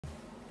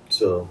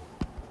So,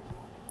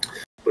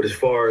 but as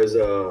far as,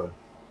 you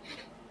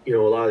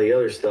know, a lot of the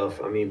other stuff,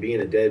 I mean,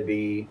 being a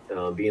deadbeat,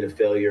 being a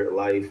failure at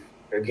life,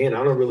 again,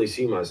 I don't really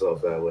see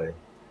myself that way.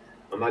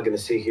 I'm not going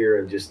to sit here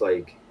and just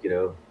like, you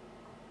know,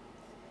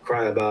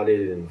 cry about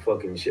it and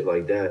fucking shit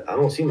like that. I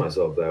don't see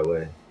myself that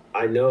way.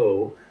 I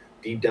know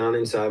deep down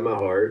inside my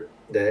heart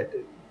that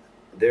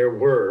there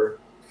were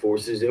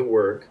forces at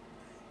work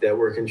that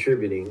were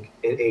contributing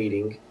and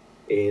aiding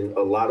in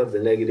a lot of the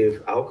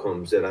negative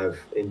outcomes that I've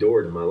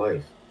endured in my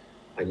life.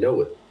 I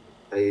know it.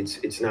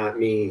 It's not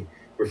me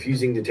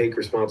refusing to take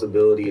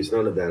responsibility. It's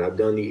none of that. I've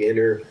done the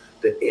inner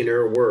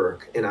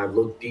work, and I've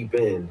looked deep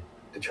in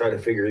to try to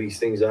figure these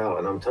things out.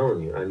 And I'm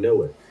telling you, I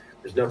know it.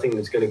 There's nothing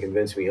that's going to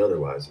convince me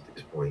otherwise at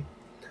this point.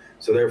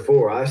 So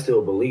therefore, I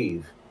still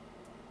believe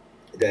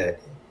that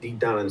deep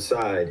down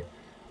inside,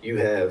 you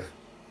have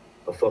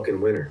a fucking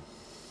winner.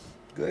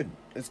 Good.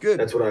 That's good.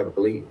 That's what I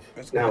believe.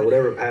 That's now, good.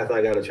 whatever path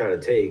I got to try to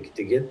take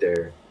to get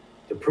there,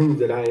 to prove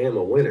that I am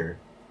a winner,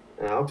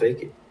 I'll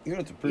take it. You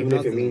don't have to prove Even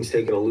nothing. if it means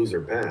taking a loser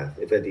path.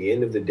 If at the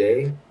end of the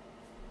day,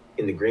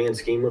 in the grand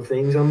scheme of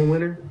things, I'm a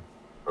winner,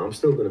 I'm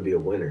still going to be a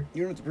winner.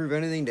 You don't have to prove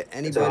anything to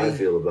anybody. That's how I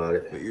feel about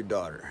it. But your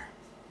daughter.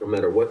 No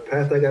matter what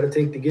path I got to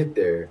take to get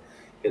there,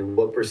 and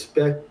what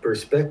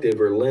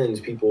perspective or lens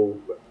people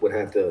would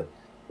have to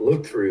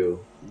look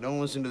through.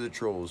 Don't listen to the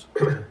trolls.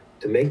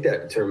 To make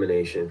that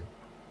determination,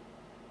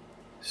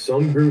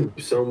 some group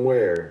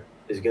somewhere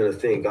is going to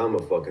think I'm a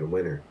fucking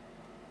winner.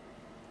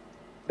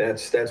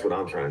 That's what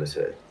I'm trying to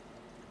say.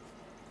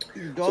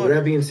 So with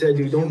that being said,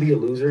 dude, don't be a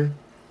loser.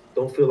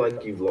 Don't feel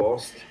like you've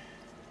lost.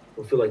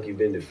 Don't feel like you've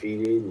been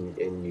defeated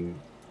and you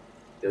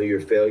know you're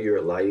a failure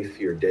at life.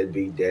 You're a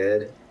deadbeat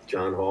dad,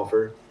 John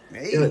Hoffer.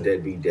 Hey. You're not a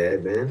deadbeat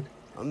dad, man.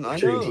 I'm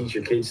sure you teach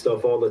your kids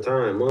stuff all the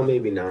time. Well,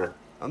 maybe not.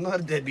 I'm not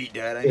a deadbeat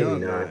dad. I maybe know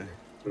not.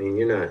 I mean,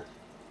 you're not.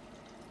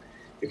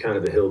 You're kind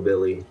of a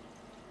hillbilly.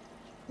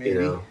 Maybe.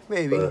 You know,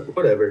 maybe. But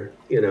whatever.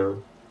 You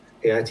know.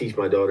 Hey, I teach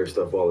my daughter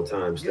stuff all the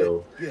time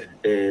still. Good.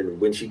 And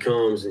when she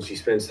comes and she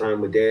spends time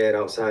with dad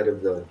outside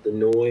of the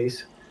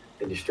noise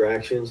and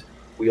distractions,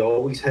 we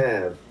always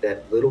have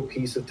that little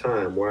piece of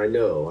time where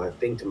I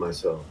think to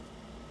myself,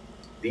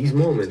 these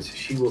moments,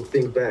 she will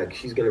think back.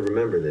 She's going to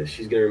remember this.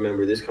 She's going to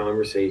remember this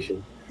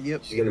conversation.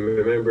 Yep. She's going to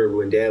remember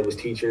when dad was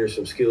teaching her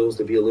some skills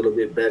to be a little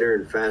bit better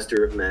and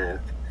faster at math.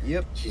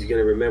 Yep. She's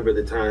going to remember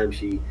the time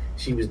she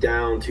was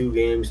down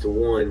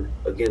 2-1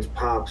 against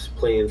Pops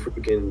playing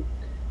freaking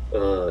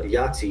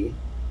Yahtzee,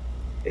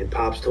 and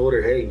Pops told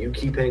her, hey, you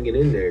keep hanging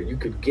in there. You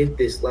could get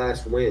this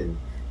last win.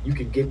 You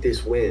could get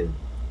this win.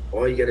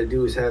 All you got to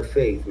do is have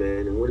faith,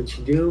 man. And what did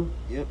she do?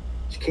 Yep.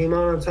 She came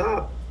out on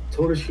top.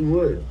 Told her she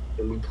would,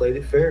 and we played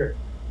it fair.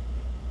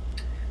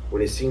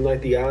 When it seemed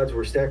like the odds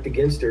were stacked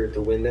against her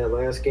to win that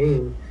last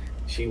game,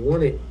 she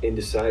won it in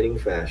deciding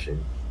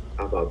fashion.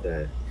 How about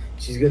that?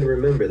 She's going to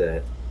remember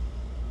that.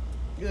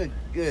 Good.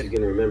 She's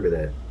going to remember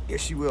that.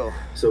 Yes, she will.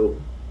 So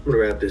I'm going to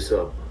wrap this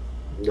up.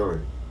 I'm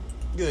done.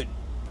 Good.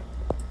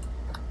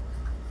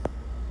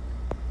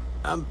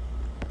 I'm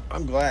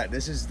glad.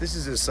 This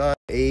is a side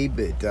Abe.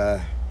 It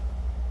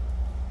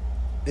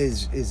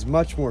is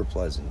much more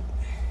pleasant.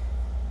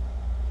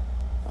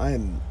 I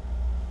am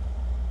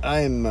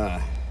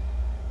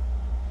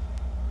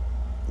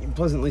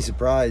pleasantly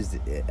surprised.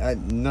 I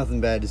had nothing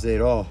bad to say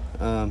at all.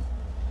 I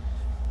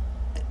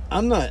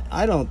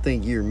don't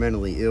think you're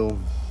mentally ill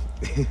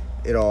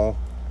at all.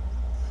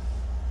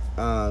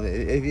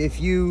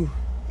 If you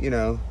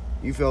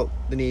felt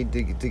the need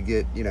to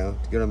get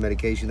on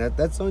medication,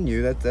 that's on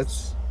you.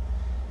 That's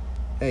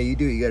hey, you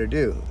do what you got to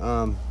do.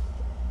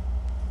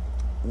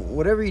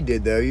 Whatever you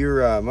did though,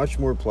 you're much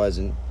more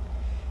pleasant.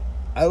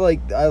 I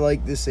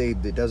like this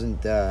Abe that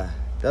doesn't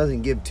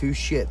give two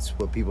shits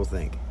what people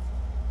think.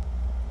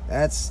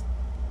 That's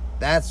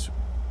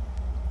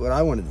what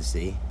I wanted to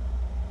see.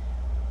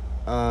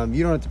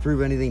 You don't have to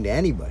prove anything to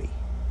anybody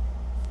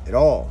at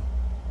all,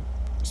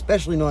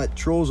 especially not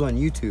trolls on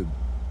YouTube.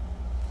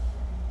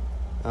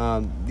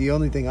 The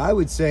only thing I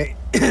would say,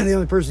 the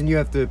only person you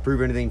have to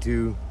prove anything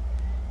to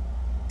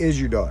is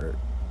your daughter.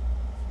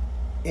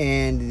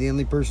 And the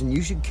only person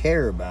you should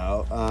care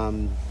about,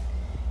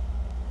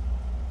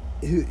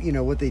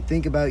 what they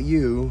think about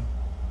you,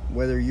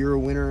 whether you're a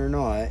winner or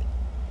not.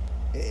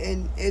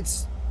 And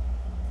it's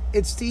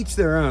to each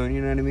their own,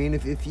 you know what I mean?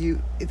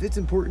 If it's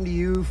important to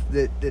you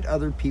that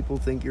other people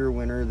think you're a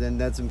winner, then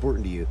that's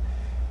important to you.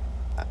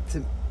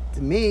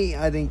 To me,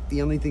 I think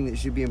the only thing that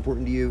should be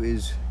important to you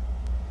is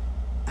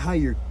how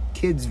your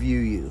kids view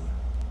you.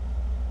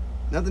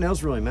 Nothing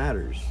else really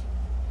matters.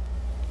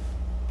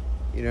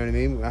 You know what I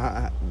mean?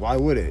 Why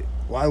would it?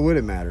 Why would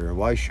it matter?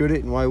 Why should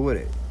it and why would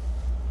it?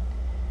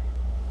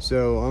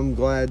 So I'm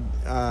glad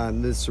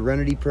the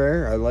Serenity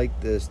Prayer. I like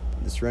the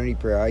Serenity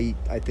Prayer. I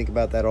think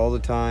about that all the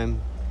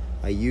time.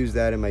 I use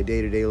that in my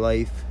day-to-day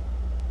life.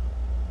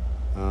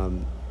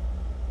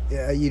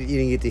 Yeah, you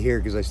didn't get to hear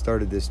because I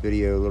started this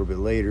video a little bit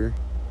later.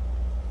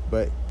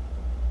 But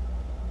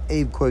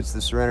Abe quotes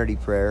the Serenity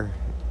Prayer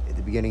at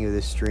the beginning of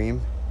this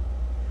stream.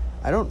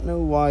 I don't know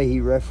why he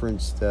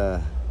referenced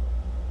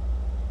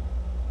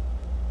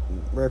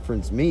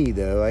reference me,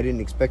 though. I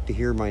didn't expect to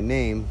hear my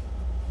name.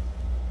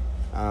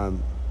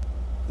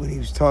 When he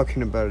was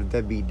talking about a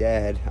deadbeat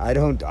dad, I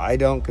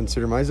don't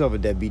consider myself a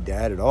deadbeat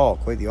dad at all.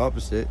 Quite the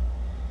opposite.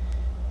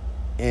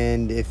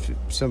 And if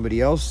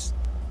somebody else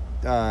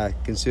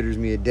considers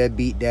me a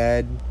deadbeat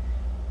dad,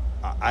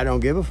 I don't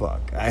give a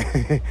fuck.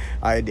 I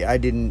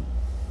didn't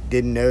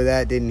know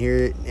that, didn't hear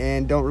it,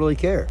 and don't really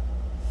care.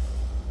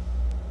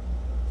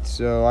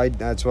 So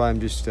that's why I'm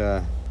just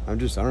I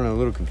don't know, a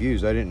little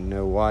confused. I didn't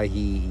know why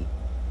he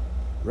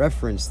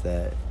referenced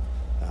that,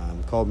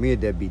 called me a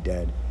deadbeat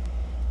dad.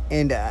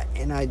 And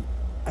I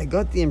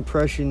got the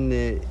impression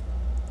that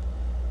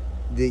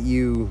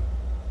you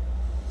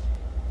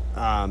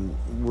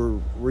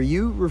were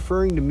you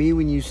referring to me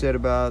when you said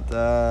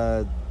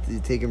about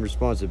taking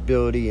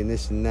responsibility and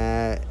this and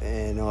that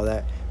and all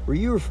that? Were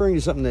you referring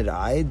to something that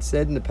I had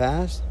said in the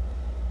past?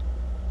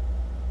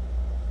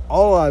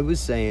 All I was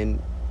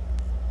saying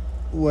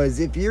was,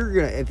 if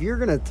you're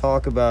gonna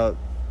talk about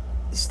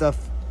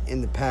stuff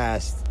in the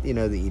past, that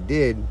you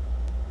did,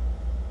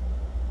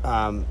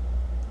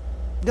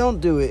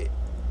 don't do it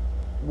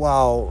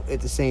while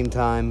at the same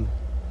time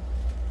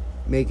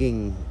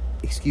making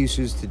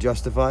excuses to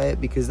justify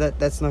it, because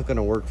that's not going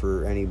to work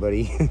for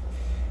anybody.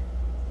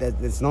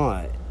 That's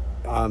not.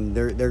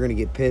 They're going to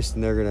get pissed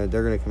and they're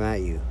going to come at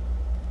you.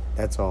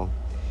 That's all.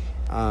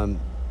 But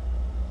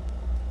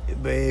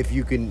if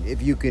you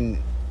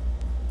can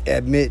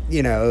admit,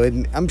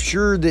 I'm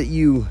sure that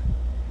you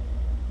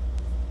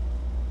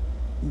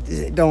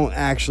don't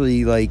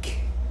actually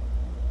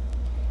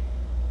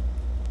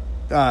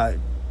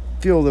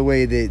feel the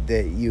way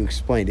that you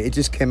explained it. It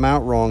just came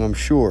out wrong, I'm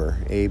sure,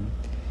 Abe.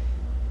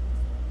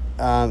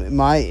 And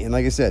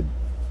like I said,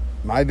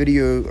 my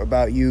video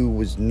about you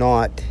was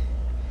not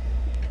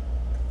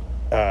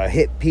a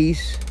hit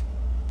piece.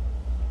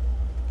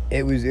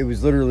 It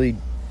was literally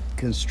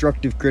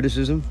constructive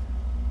criticism.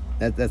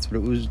 That's what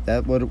it was.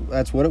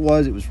 That's what it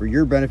was. It was for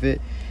your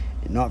benefit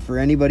and not for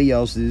anybody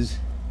else's.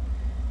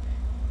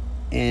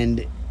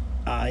 And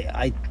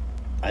I'd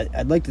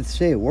like to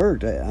say it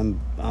worked. I'm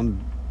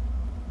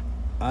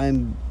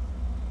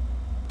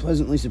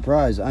pleasantly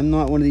surprised. I'm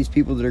not one of these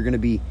people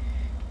that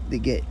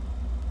get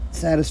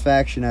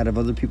satisfaction out of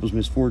other people's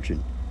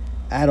misfortune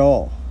at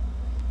all.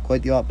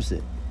 Quite the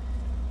opposite.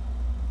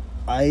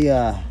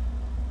 I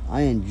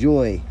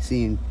enjoy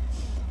seeing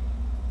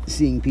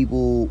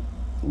people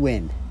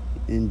win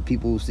and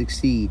people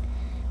succeed,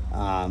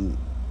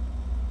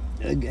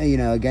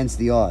 against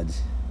the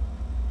odds.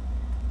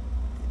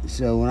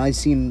 So when I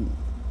seen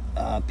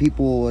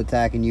people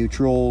attacking you,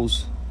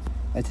 trolls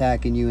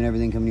attacking you and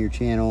everything coming to your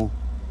channel,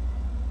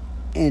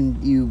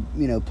 and you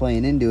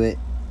playing into it,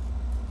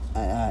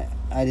 I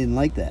didn't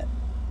like that.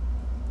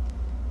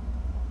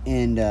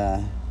 And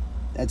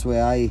that's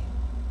why I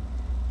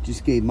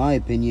just gave my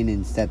opinion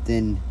and stepped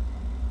in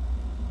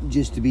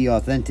just to be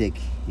authentic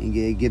and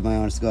give my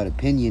honest to God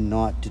opinion,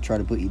 not to try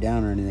to put you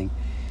down or anything.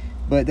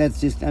 But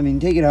that's just,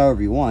 take it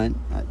however you want.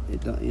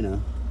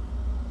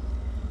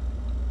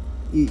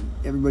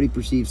 Everybody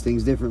perceives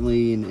things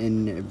differently,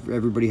 and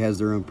everybody has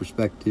their own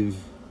perspective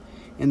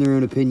and their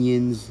own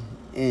opinions,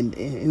 and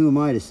who am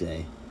I to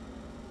say?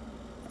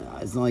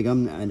 It's not like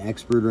I'm an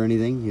expert or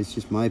anything. It's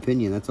just my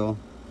opinion, that's all.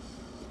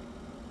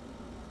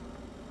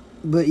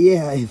 But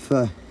yeah, if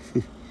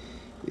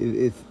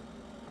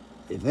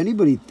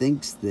anybody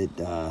thinks that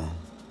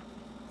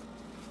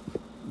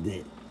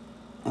that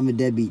I'm a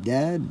deadbeat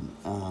dad,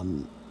 I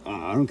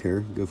don't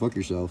care. Go fuck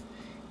yourself.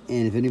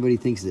 And if anybody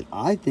thinks that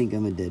I think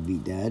I'm a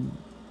deadbeat dad,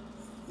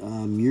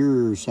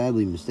 you're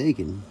sadly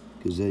mistaken,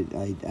 because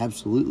I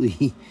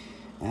absolutely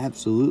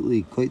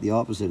quite the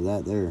opposite of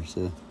that there.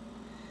 So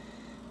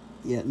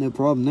yeah, no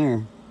problem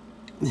there.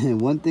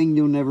 One thing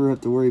you'll never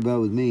have to worry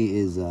about with me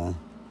is I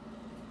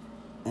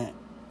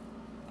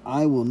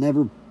will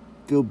never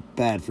feel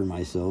bad for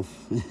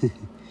myself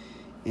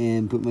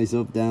and put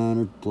myself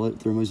down or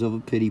throw myself a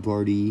pity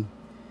party.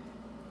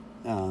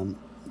 No.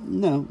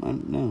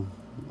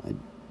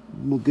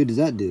 What good does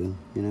that do,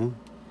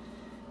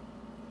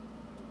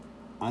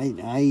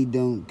 I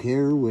don't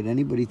care what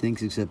anybody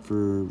thinks except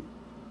for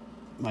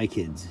my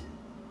kids.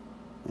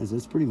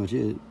 That's pretty much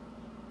it.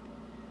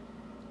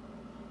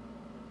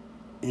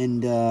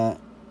 And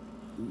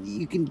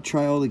you can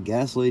try all the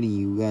gaslighting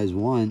you guys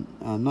want.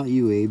 Not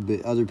you, Abe,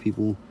 but other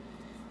people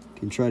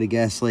can try to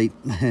gaslight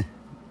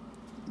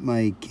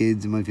my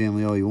kids and my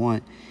family all you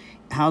want.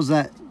 How's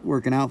that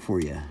working out for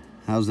you?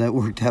 How's that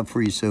worked out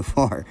for you so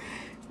far?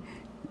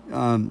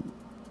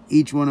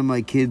 Each one of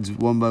my kids,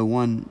 one by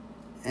one,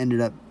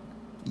 ended up,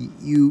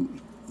 you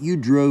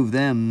drove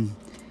them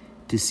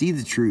to see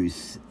the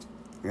truth,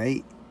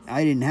 right?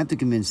 I didn't have to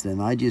convince them.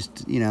 I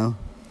just,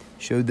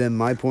 showed them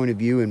my point of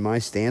view and my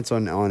stance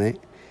on it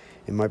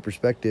and my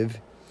perspective.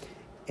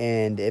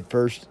 And at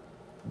first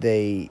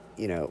they,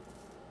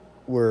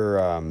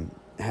 were,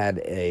 had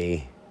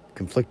a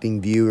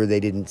conflicting view, or they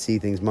didn't see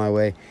things my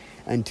way,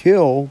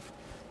 until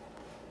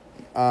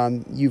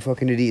you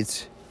fucking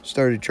idiots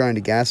started trying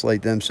to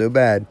gaslight them so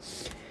bad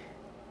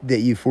that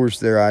you force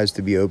their eyes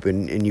to be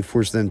open and you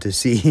force them to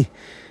see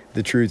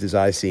the truth as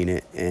I seen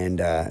it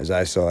and as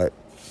I saw it.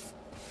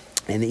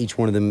 And each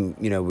one of them,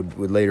 you know,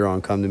 would later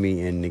on come to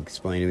me and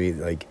explain to me,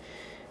 like,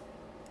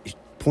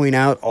 point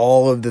out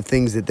all of the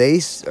things that they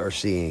are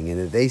seeing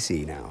and that they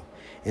see now.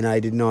 And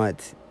I did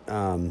not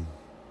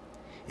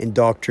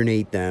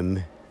indoctrinate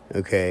them,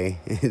 okay?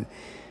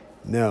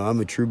 No,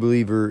 I'm a true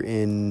believer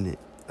in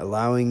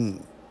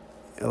allowing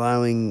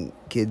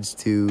kids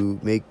to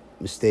make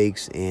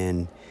mistakes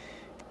and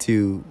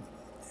to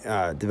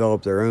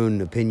develop their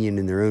own opinion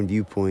and their own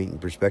viewpoint and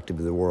perspective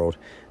of the world,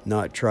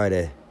 not try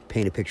to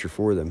paint a picture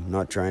for them,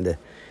 not trying to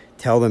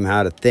tell them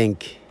how to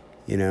think,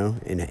 you know,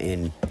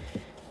 and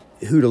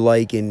who to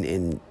like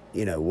and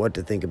you know, what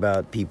to think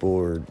about people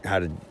or how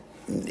to,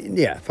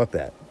 yeah, fuck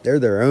that. They're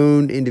their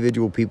own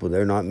individual people.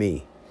 They're not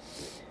me.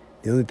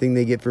 The only thing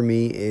they get from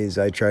me is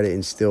I try to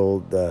instill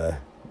the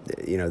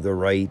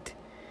right,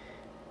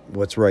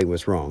 what's right,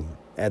 what's wrong,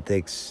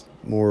 ethics,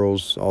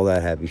 morals, all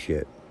that happy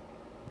shit,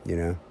 you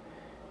know?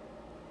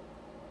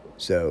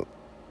 So,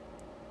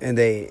 and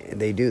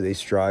they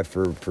strive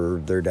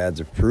for their dad's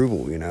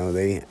approval, you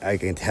know? I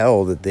can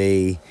tell that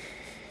they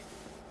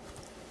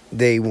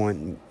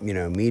want, you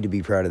know, me to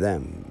be proud of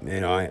them.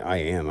 And I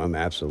am. I'm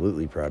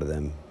absolutely proud of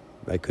them.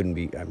 I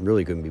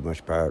really couldn't be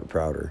much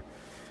prouder.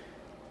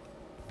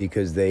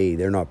 Because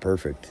they're not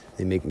perfect.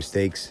 They make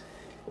mistakes.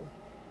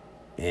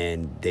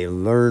 And they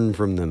learn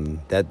from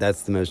them.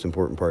 That's the most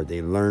important part.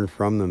 They learn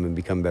from them and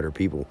become better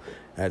people.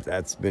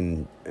 That's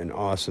been an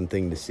awesome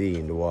thing to see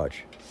and to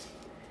watch.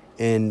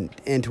 And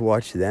to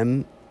watch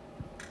them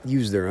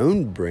use their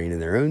own brain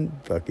and their own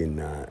fucking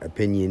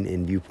opinion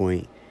and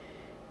viewpoint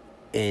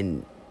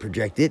and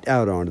project it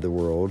out onto the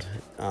world.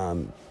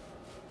 And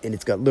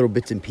it's got little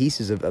bits and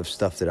pieces of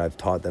stuff that I've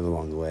taught them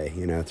along the way,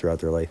 you know, throughout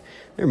their life.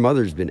 Their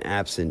mother's been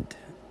absent.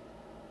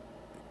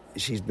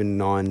 She's been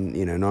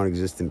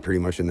non-existent pretty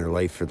much in their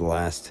life for the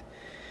last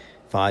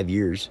 5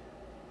 years.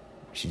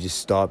 She just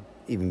stopped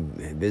even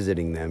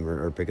visiting them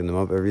or picking them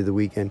up every other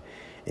weekend.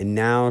 And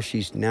now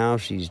she's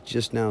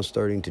just now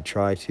starting to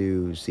try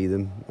to see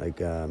them. Like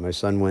my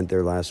son went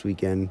there last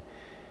weekend,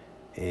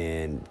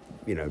 and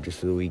you know, just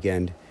for the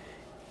weekend.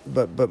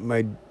 But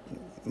my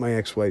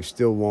ex-wife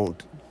still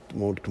won't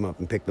come up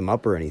and pick them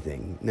up or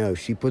anything. No,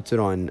 she puts it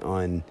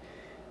on.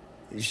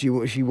 She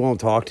won't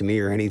talk to me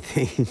or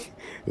anything,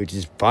 which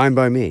is fine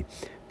by me.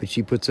 But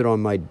she puts it on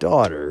my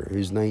daughter,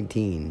 who's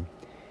 19.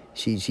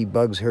 She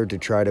bugs her to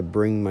try to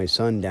bring my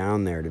son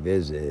down there to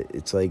visit.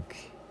 It's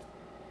like,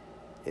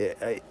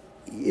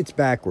 it's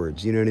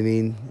backwards, you know what I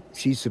mean?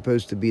 She's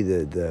supposed to be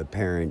the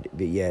parent,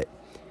 but yet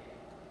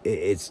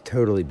it's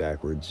totally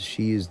backwards.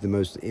 She is the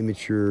most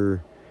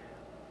immature.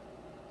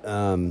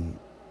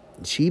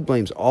 She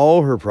blames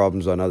all her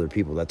problems on other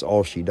people. That's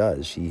all she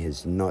does. She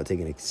has not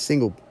taken a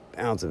single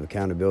ounce of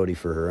accountability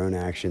for her own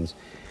actions,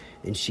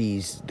 and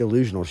she's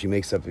delusional. She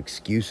makes up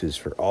excuses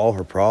for all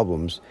her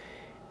problems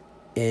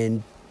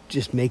and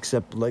just makes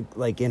up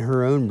like in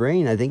her own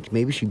brain. I think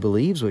maybe she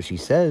believes what she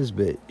says,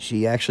 but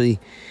she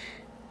actually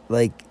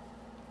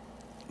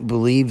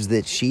believes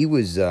that she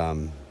was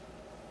in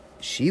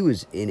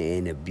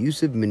an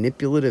abusive,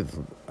 manipulative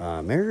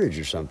marriage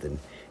or something.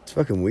 It's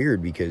fucking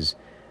weird because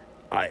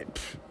I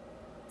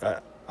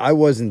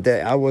wasn't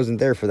there. I wasn't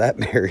there for that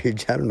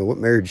marriage. I don't know what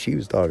marriage she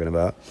was talking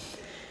about.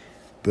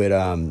 But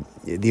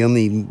the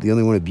only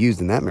one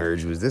abused in that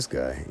marriage was this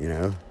guy, you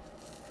know.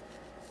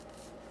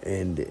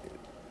 And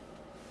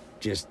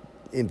just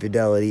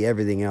infidelity,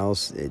 everything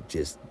else, it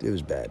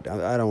was bad.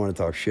 I don't want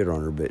to talk shit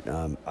on her, but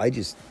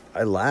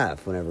I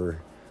laugh whenever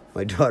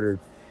my daughter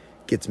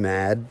gets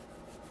mad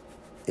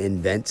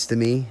and vents to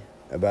me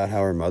about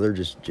how her mother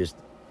just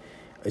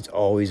it's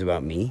always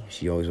about me.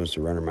 She always wants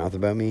to run her mouth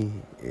about me,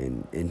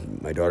 and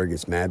my daughter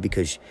gets mad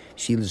because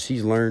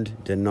she's learned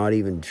to not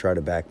even try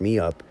to back me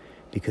up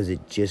because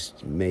it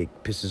just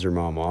pisses her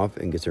mom off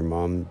and gets her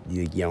mom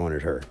yelling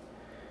at her.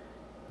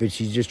 But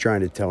she's just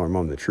trying to tell her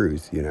mom the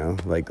truth, you know,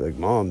 like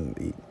Mom,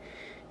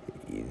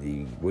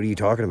 what are you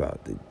talking about?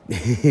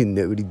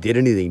 Nobody did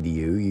anything to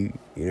you. You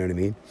know what I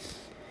mean?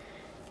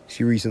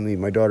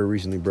 My daughter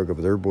recently broke up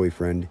with her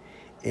boyfriend,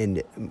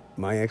 and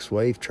my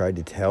ex-wife tried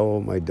to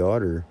tell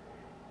her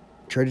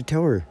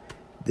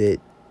that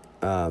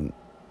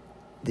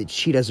that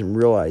she doesn't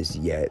realize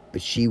yet,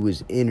 but she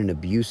was in an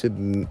abusive,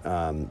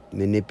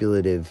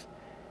 manipulative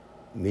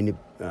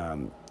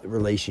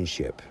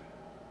relationship.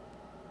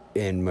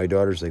 And my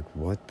daughter's like,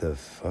 what the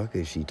fuck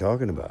is she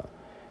talking about?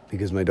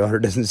 Because my daughter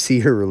doesn't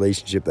see her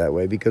relationship that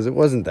way, because it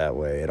wasn't that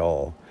way at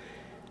all.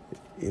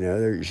 You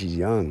know, she's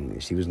young.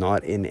 She was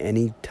not in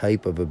any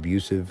type of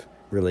abusive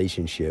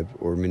relationship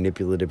or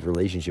manipulative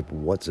relationship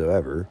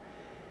whatsoever.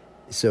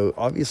 So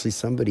obviously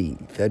somebody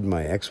fed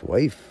my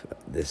ex-wife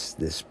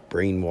this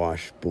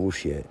brainwash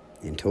bullshit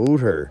and told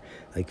her,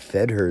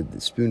 spoon-fed her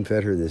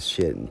this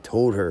shit and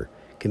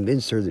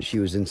convinced her that she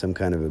was in some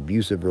kind of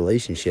abusive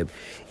relationship,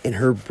 and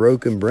her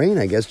broken brain,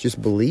 I guess,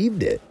 just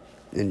believed it.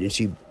 And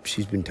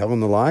she's been telling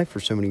the lie for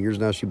so many years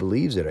now, she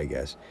believes it, I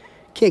guess,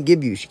 She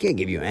can't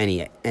give you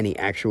any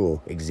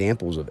actual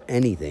examples of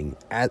anything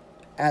at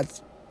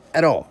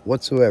all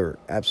whatsoever.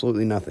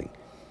 Absolutely nothing,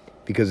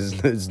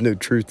 because there's no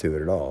truth to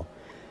it at all.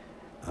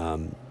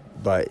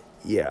 But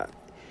yeah,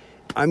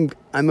 I'm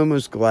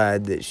almost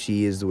glad that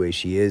she is the way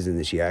she is and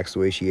that she acts the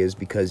way she is,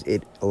 because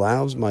it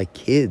allows my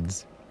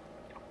kids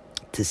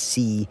to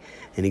see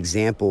an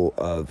example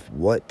of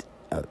what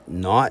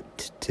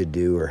not to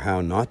do, or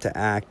how not to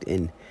act,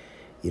 and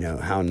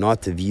how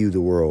not to view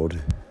the world.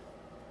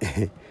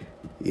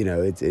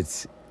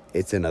 It's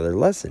another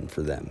lesson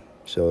for them.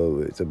 So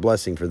it's a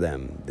blessing for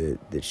them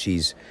that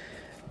she's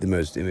the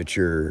most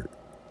immature,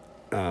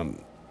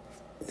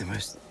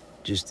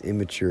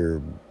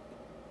 immature,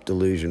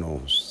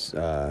 delusional,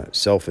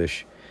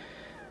 selfish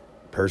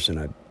person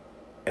I've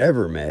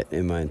ever met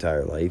in my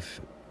entire life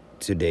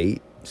to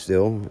date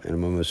still, and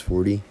I'm almost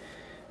 40,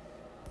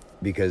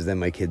 because then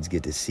my kids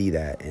get to see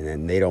that, and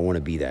then they don't want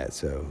to be that,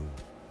 so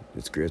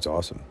it's great. It's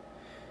awesome,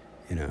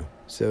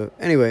 So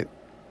anyway,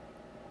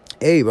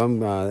 Abe,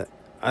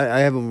 I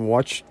haven't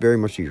watched very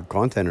much of your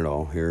content at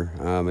all here.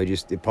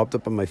 It popped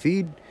up on my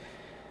feed,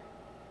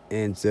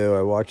 and so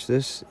I watched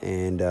this,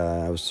 and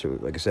I was,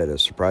 like I said, I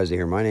was surprised to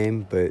hear my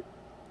name, but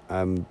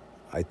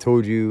I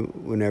told you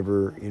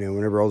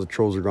whenever all the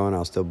trolls are gone,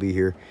 I'll still be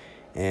here,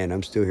 and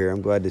I'm still here.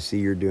 I'm glad to see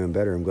you're doing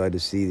better. I'm glad to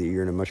see that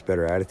you're in a much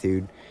better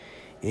attitude,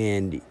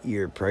 and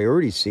your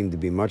priorities seem to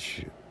be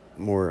much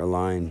more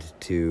aligned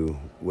to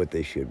what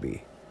they should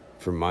be,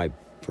 from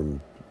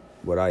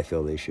what I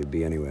feel they should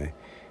be anyway,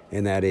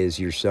 and that is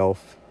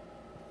yourself.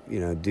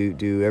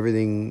 Do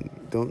everything.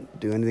 Don't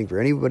do anything for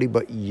anybody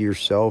but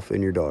yourself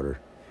and your daughter,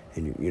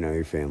 and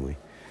your family.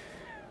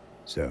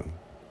 So,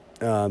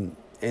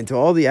 and to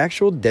all the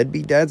actual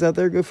deadbeat dads out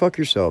there, go fuck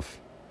yourself.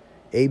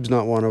 Abe's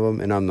not one of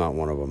them, and I'm not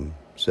one of them.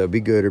 So be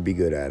good, or be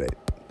good at it.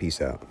 Peace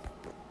out.